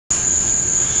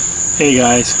Hey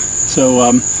guys,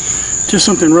 so just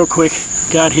something real quick.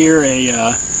 Got here a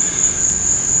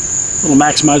little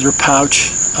Maximizer pouch.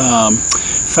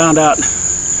 Found out,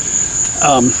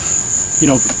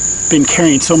 been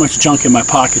carrying so much junk in my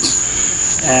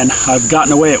pockets, and I've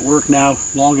gotten away at work now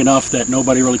long enough that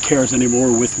nobody really cares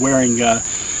anymore with wearing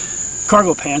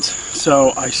cargo pants.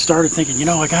 So I started thinking,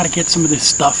 I got to get some of this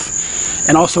stuff,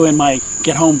 and also in my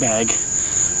get home bag.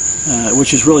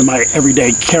 Which is really my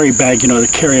everyday carry bag, to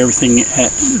carry everything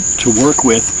to work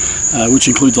with, which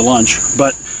includes a lunch.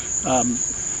 But,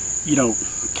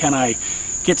 can I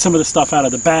get some of the stuff out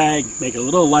of the bag, make it a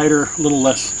little lighter, a little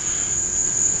less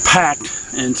packed,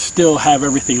 and still have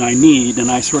everything I need? And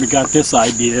I sort of got this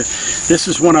idea. This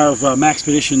is one of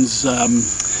Maxpedition's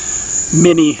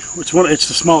mini, it's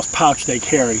the smallest pouch they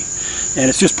carry. And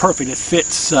it's just perfect. It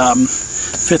fits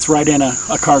right in a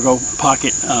cargo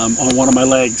pocket on one of my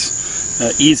legs.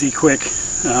 Easy, quick.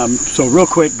 So real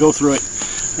quick, go through it.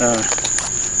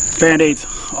 Band-Aids,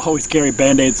 always carry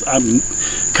Band-Aids. I'm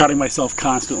cutting myself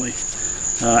constantly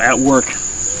at work.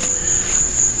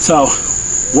 So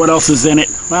what else is in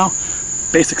it? Well,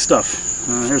 basic stuff.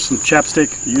 Here's some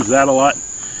chapstick, use that a lot.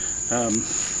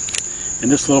 In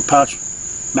this little pouch,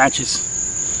 matches.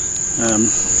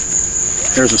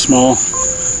 Here's a small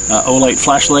Olight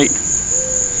flashlight.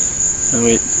 So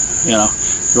you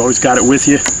always got it with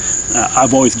you.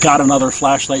 I've always got another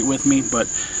flashlight with me, but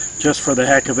just for the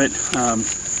heck of it,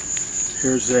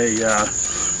 here's a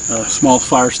small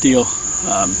fire steel.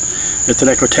 It's an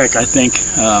Ecotech, I think.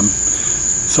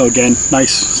 So again,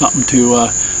 nice something to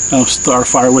start a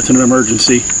fire with in an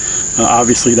emergency.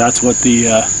 Obviously, that's what the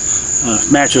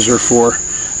matches are for.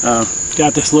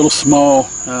 Got this little small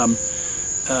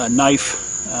knife,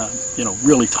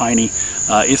 really tiny.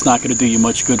 It's not going to do you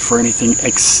much good for anything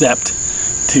except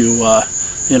to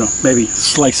maybe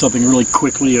slice something really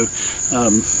quickly,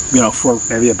 for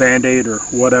maybe a Band-Aid or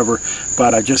whatever.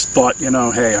 But I just thought,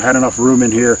 hey, I had enough room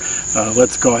in here.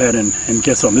 Let's go ahead and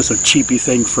get some. This is a cheapy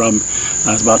thing from,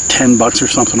 it's about 10 bucks or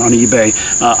something on eBay.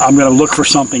 I'm going to look for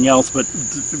something else, but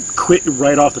quit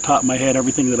right off the top of my head,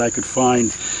 everything that I could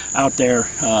find out there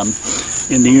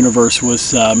in the universe was,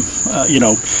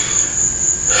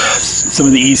 some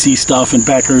of the EC stuff and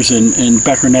Beckers and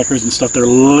Becker neckers and stuff. They're a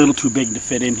little too big to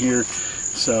fit in here.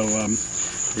 So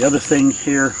the other thing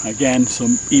here, again,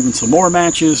 some more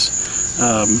matches,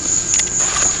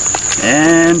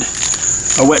 and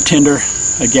a wet tinder,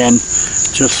 again,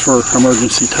 just for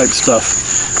emergency type stuff,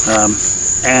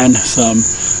 and some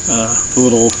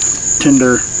little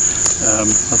tinder, I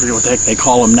forget what the heck they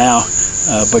call them now,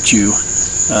 but you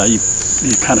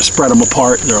kind of spread them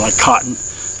apart. They're like cotton.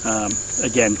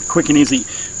 Again, quick and easy.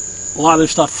 A lot of this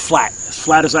stuff flat, as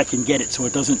flat as I can get it, so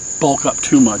it doesn't bulk up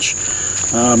too much.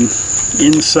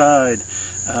 Inside,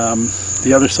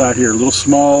 the other side here, a little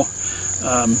small.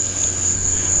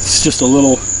 It's just a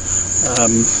little.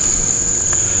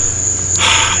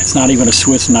 It's not even a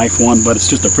Swiss knife one, but it's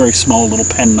just a very small little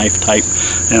pen knife type.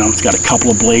 It's got a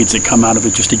couple of blades that come out of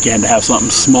it, just again to have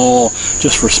something small,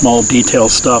 just for small detail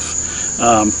stuff.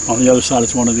 On the other side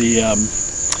is one of the.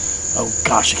 Oh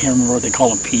gosh, I can't remember what they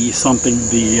call them, P something,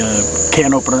 the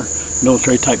can opener,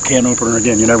 military type can opener.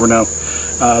 Again, you never know.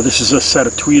 This is a set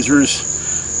of tweezers.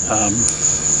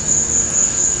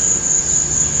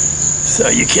 So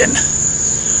you can,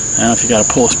 I don't know if you got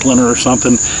to pull a splinter or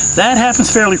something. That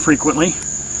happens fairly frequently.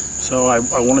 So I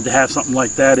wanted to have something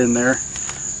like that in there.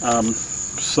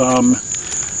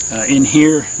 In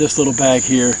here, this little bag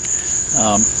here,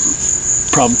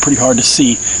 probably pretty hard to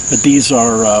see, but these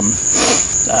are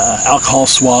alcohol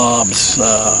swabs,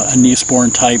 a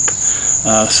Neosporin type,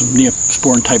 some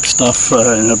Neosporin type stuff,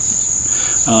 and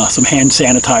some hand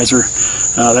sanitizer,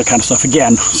 that kind of stuff.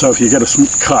 Again, so if you get a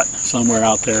cut somewhere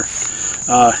out there.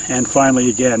 And finally,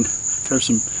 again, there's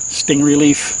some sting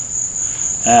relief,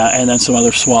 and then some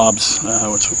other swabs,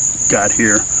 which we've got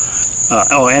here.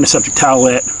 Antiseptic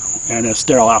towelette and a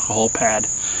sterile alcohol pad.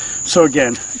 So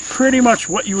again, pretty much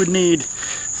what you would need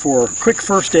for quick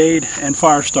first aid and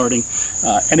fire starting,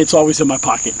 and it's always in my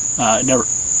pocket.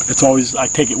 It's always, I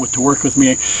take it to work with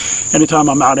me anytime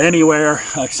I'm out anywhere,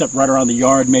 except right around the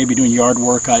yard, maybe doing yard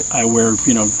work. I wear,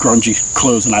 grungy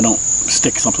clothes, and I don't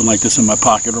stick something like this in my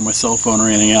pocket or my cell phone or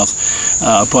anything else.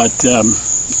 But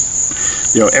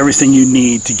everything you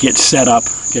need to get set up,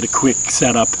 get a quick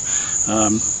setup.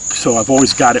 So I've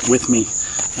always got it with me.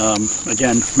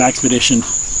 Again, Maxpedition.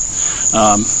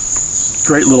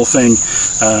 Great little thing,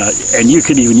 and you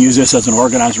could even use this as an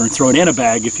organizer and throw it in a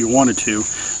bag if you wanted to.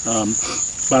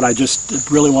 But I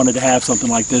just really wanted to have something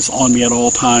like this on me at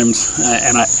all times,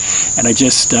 and and I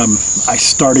just I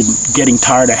started getting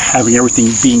tired of having everything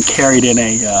being carried in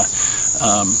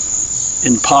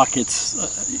in pockets,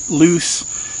 loose,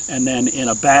 and then in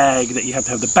a bag that you have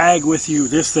to have the bag with you.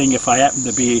 This thing, if I happen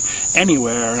to be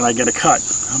anywhere and I get a cut,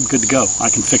 I'm good to go. I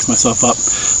can fix myself up.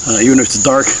 Even if it's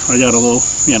dark, I got a little,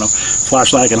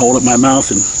 flashlight I can hold at my mouth,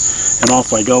 and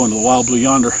off I go into the wild blue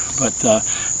yonder. But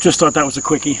just thought that was a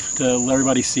quickie to let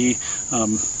everybody see.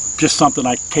 Just something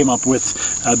I came up with.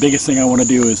 Biggest thing I want to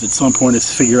do is at some point is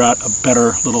figure out a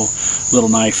better little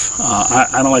knife.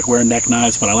 I don't like wearing neck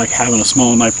knives, but I like having a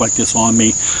small knife like this on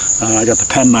me. I got the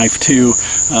pen knife too,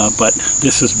 but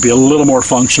this is be a little more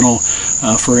functional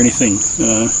for anything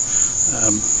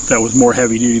that was more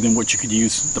heavy duty than what you could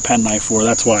use the pen knife for.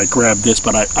 That's why I grabbed this,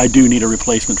 but I do need a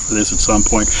replacement for this at some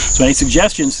point. So any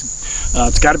suggestions?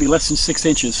 It's got to be less than 6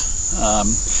 inches.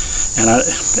 And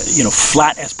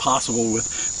flat as possible. With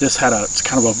this had it's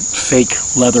kind of a fake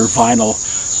leather vinyl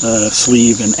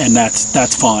sleeve, and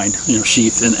that's fine,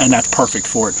 sheath, and that's perfect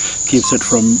for it. Keeps it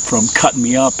from cutting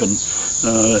me up, and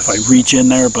if I reach in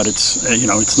there, but it's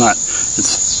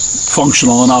it's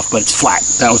functional enough, but it's flat.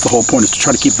 That was the whole point, is to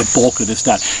try to keep the bulk of this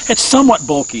down. It's somewhat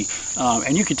bulky,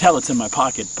 and you can tell it's in my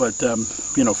pocket, but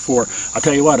I'll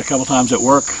tell you what, a couple times at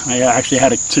work, I actually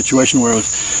had a situation where it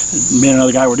was me and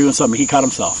another guy were doing something, he cut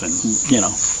himself, and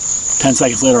 10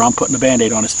 seconds later I'm putting a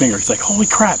band-aid on his finger. He's like, holy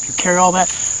crap, you carry all that?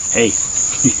 Hey,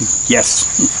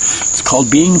 yes, it's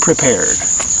called being prepared.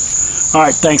 All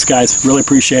right, thanks guys, really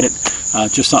appreciate it.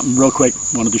 Just something real quick,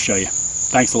 wanted to show you.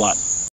 Thanks a lot.